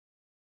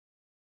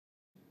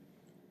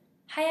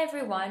Hi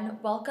everyone,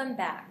 welcome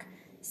back.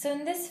 So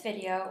in this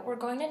video, we're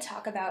going to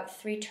talk about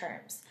three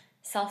terms: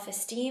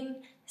 self-esteem,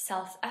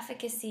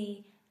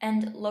 self-efficacy,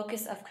 and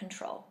locus of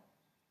control.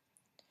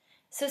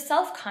 So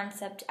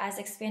self-concept, as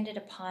expanded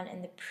upon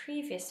in the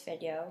previous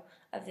video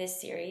of this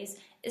series,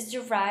 is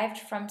derived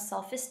from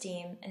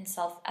self-esteem and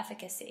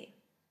self-efficacy.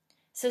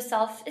 So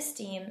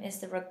self-esteem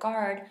is the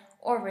regard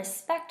or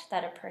respect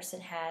that a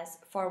person has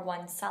for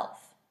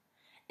oneself.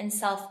 And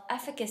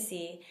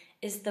self-efficacy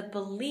is the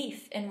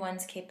belief in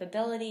one's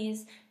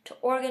capabilities to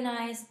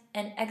organize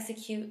and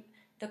execute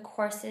the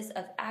courses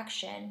of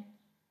action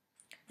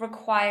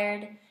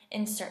required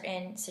in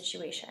certain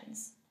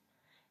situations.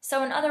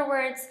 So in other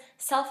words,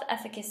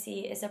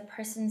 self-efficacy is a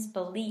person's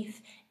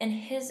belief in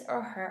his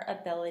or her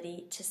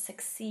ability to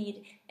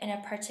succeed in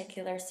a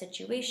particular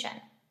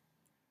situation.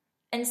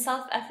 And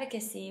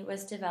self-efficacy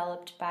was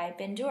developed by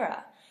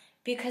Bandura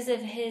because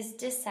of his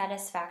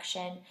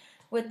dissatisfaction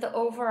with the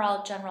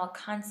overall general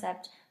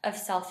concept of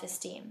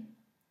self-esteem.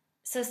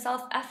 So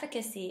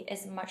self-efficacy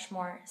is much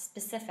more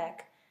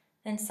specific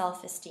than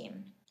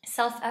self-esteem.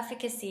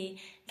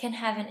 Self-efficacy can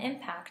have an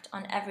impact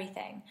on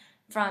everything,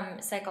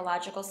 from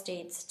psychological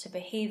states to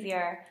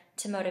behavior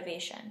to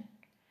motivation.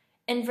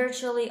 And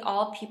virtually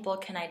all people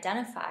can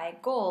identify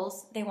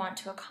goals they want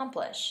to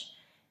accomplish,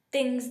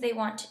 things they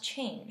want to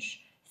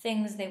change,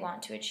 things they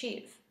want to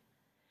achieve.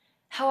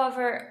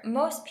 However,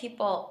 most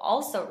people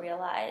also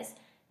realize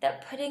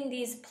that putting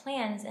these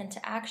plans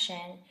into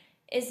action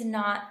is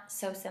not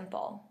so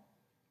simple.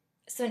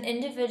 So an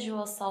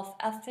individual's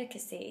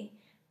self-efficacy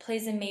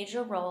plays a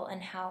major role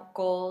in how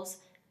goals,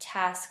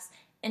 tasks,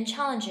 and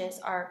challenges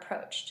are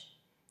approached.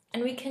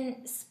 And we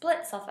can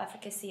split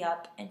self-efficacy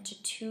up into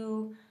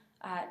two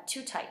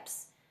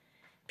types: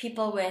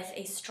 people with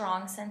a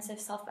strong sense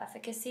of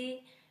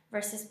self-efficacy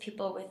versus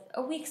people with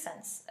a weak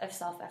sense of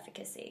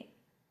self-efficacy.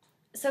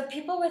 So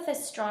people with a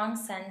strong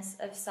sense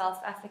of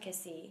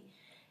self-efficacy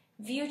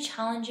view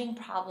challenging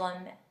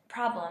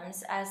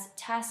problems as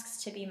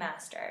tasks to be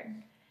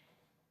mastered.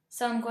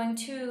 So I'm going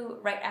to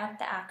write out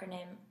the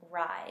acronym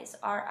RISE,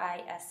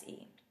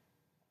 R-I-S-E.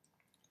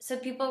 So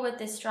people with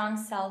this strong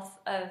sense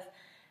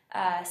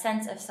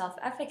of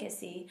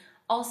self-efficacy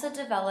also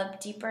develop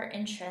deeper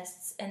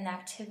interests in the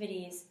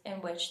activities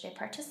in which they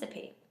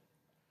participate.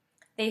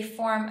 They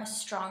form a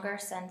stronger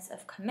sense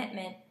of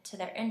commitment to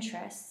their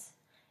interests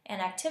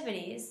and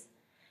activities,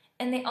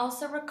 and they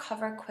also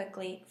recover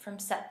quickly from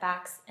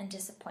setbacks and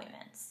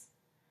disappointments.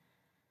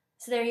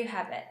 So there you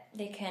have it.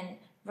 They can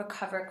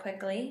recover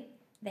quickly,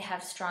 they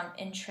have strong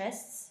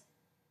interests,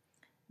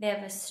 they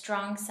have a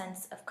strong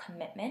sense of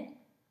commitment,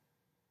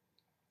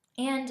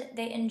 and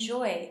they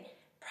enjoy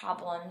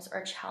problems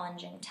or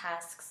challenging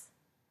tasks.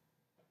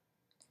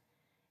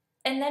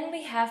 And then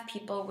we have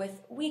people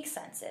with weak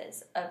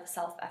senses of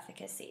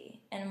self-efficacy,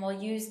 and we'll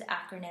use the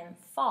acronym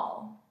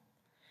FALL.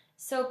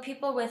 So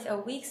people with a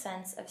weak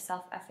sense of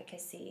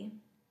self-efficacy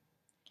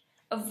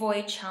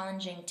avoid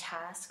challenging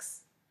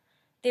tasks.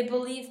 They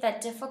believe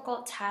that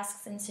difficult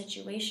tasks and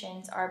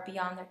situations are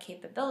beyond their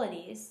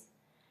capabilities.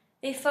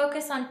 They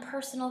focus on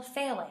personal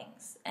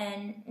failings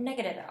and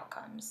negative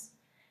outcomes,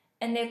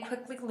 and they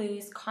quickly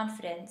lose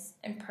confidence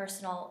in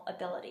personal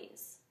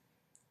abilities.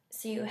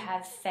 So you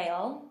have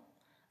fail,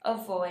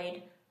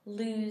 avoid,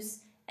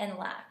 lose, and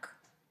lack.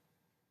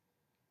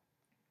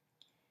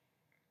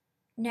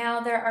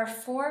 Now, there are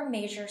four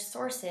major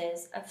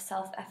sources of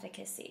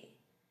self-efficacy.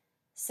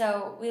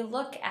 So we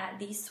look at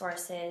these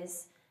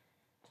sources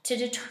to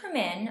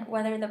determine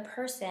whether the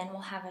person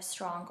will have a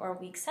strong or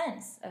weak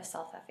sense of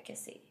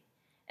self-efficacy.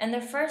 And the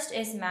first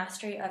is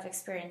mastery of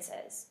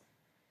experiences.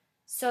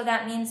 So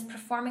that means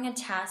performing a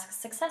task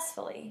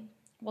successfully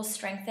will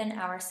strengthen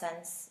our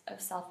sense of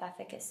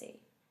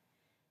self-efficacy.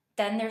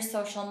 Then there's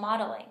social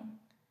modeling.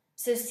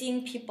 So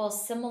seeing people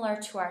similar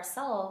to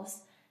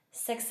ourselves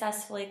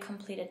successfully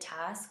complete a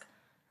task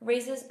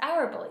raises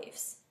our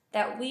beliefs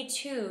that we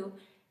too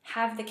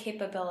have the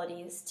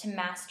capabilities to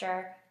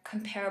master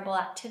comparable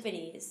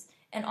activities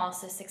and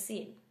also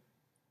succeed.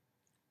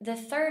 The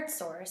third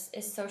source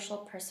is social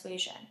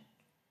persuasion.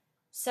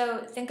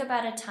 So think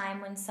about a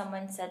time when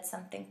someone said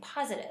something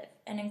positive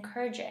and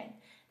encouraging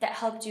that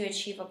helped you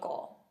achieve a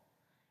goal.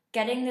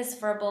 Getting this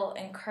verbal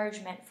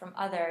encouragement from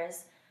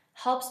others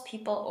helps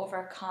people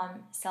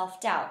overcome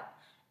self-doubt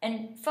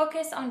and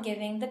focus on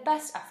giving the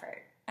best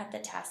effort at the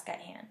task at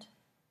hand.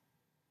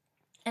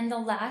 And the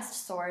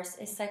last source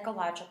is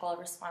psychological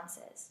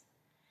responses.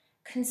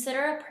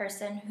 Consider a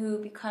person who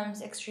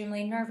becomes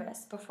extremely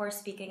nervous before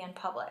speaking in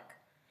public.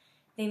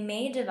 They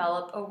may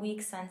develop a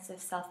weak sense of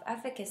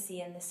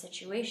self-efficacy in the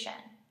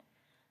situation,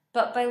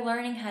 but by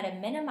learning how to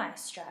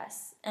minimize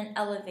stress and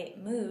elevate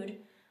mood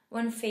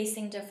when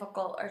facing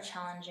difficult or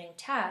challenging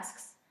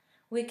tasks,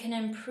 we can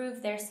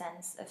improve their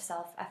sense of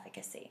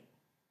self-efficacy.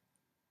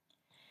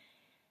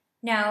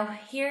 Now,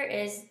 here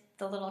is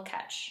the little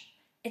catch.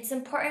 It's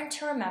important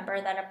to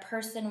remember that a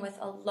person with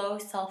a low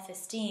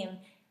self-esteem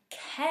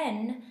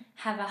can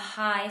have a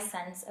high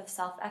sense of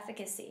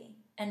self-efficacy,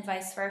 and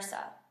vice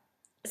versa.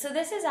 So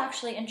this is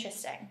actually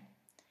interesting.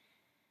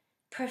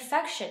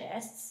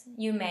 Perfectionists,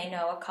 you may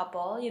know a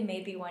couple, you may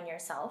be one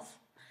yourself,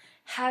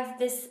 have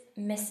this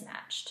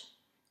mismatched.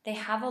 They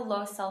have a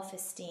low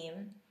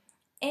self-esteem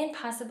and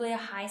possibly a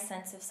high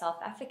sense of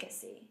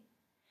self-efficacy.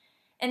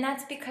 And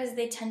that's because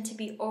they tend to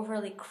be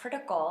overly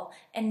critical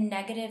and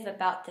negative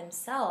about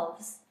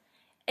themselves,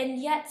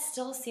 and yet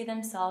still see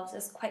themselves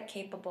as quite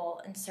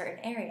capable in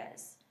certain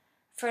areas.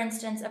 For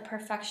instance, a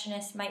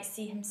perfectionist might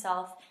see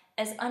himself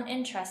as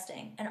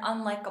uninteresting and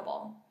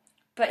unlikable,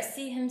 but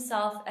see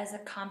himself as a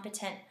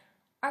competent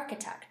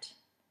architect.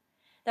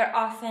 They're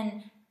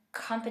often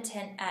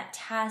competent at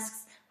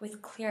tasks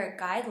with clear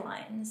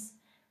guidelines,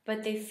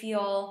 but they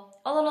feel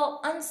a little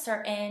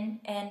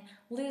uncertain and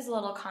lose a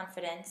little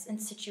confidence in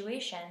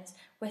situations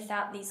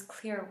without these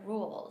clear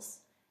rules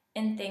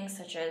in things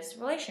such as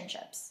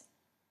relationships.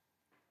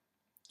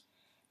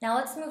 Now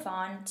let's move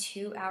on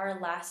to our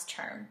last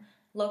term,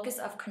 locus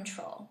of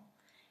control.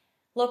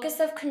 Locus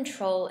of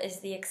control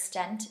is the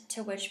extent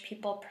to which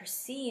people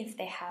perceive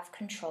they have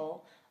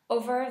control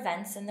over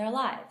events in their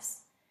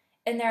lives.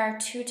 And there are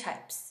two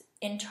types,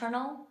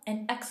 internal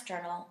and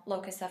external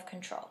locus of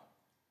control.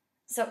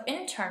 So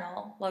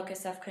internal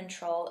locus of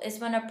control is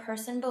when a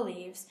person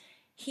believes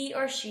he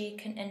or she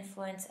can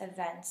influence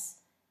events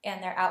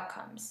and their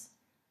outcomes.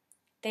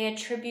 They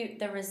attribute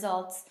the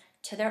results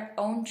to their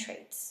own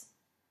traits.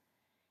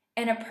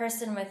 And a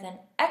person with an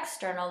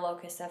external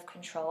locus of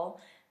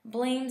control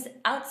blames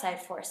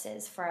outside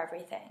forces for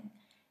everything.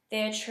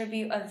 They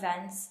attribute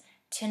events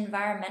to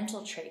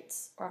environmental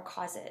traits or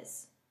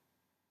causes.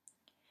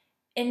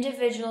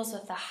 Individuals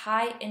with a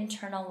high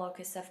internal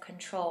locus of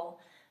control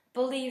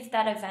believe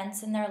that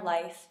events in their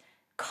life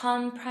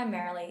come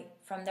primarily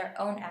from their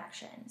own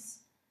actions.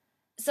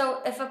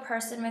 So if a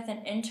person with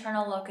an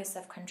internal locus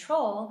of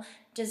control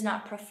does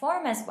not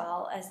perform as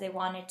well as they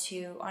wanted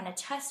to on a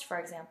test, for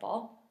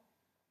example,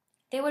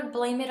 they would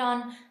blame it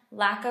on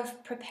lack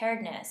of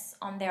preparedness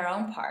on their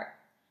own part.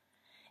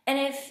 And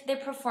if they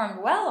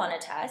performed well on a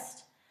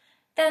test,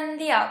 then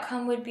the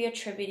outcome would be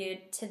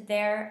attributed to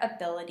their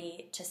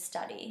ability to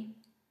study.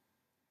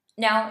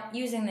 Now,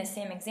 using the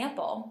same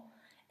example,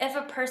 if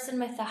a person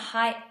with a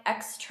high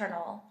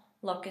external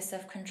locus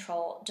of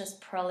control does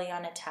poorly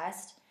on a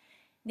test,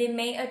 they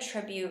may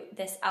attribute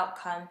this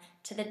outcome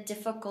to the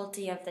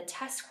difficulty of the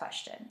test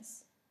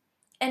questions.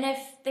 And if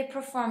they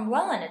perform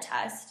well in a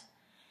test,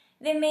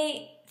 they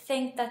may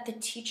think that the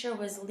teacher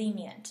was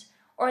lenient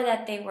or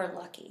that they were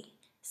lucky.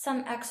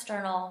 Some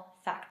external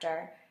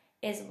factor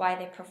is why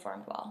they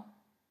performed well.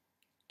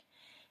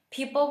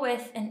 People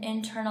with an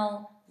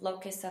internal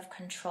locus of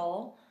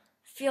control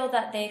feel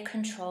that they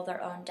control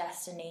their own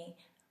destiny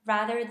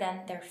rather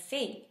than their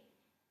fate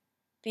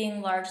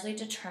being largely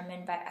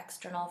determined by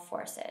external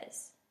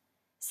forces.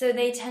 So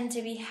they tend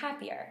to be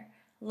happier,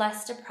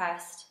 less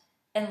depressed,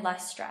 and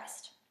less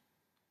stressed.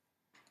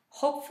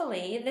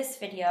 Hopefully, this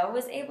video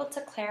was able to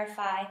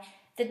clarify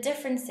the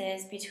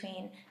differences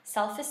between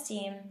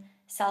self-esteem,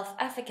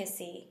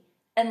 self-efficacy,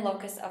 and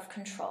locus of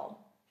control.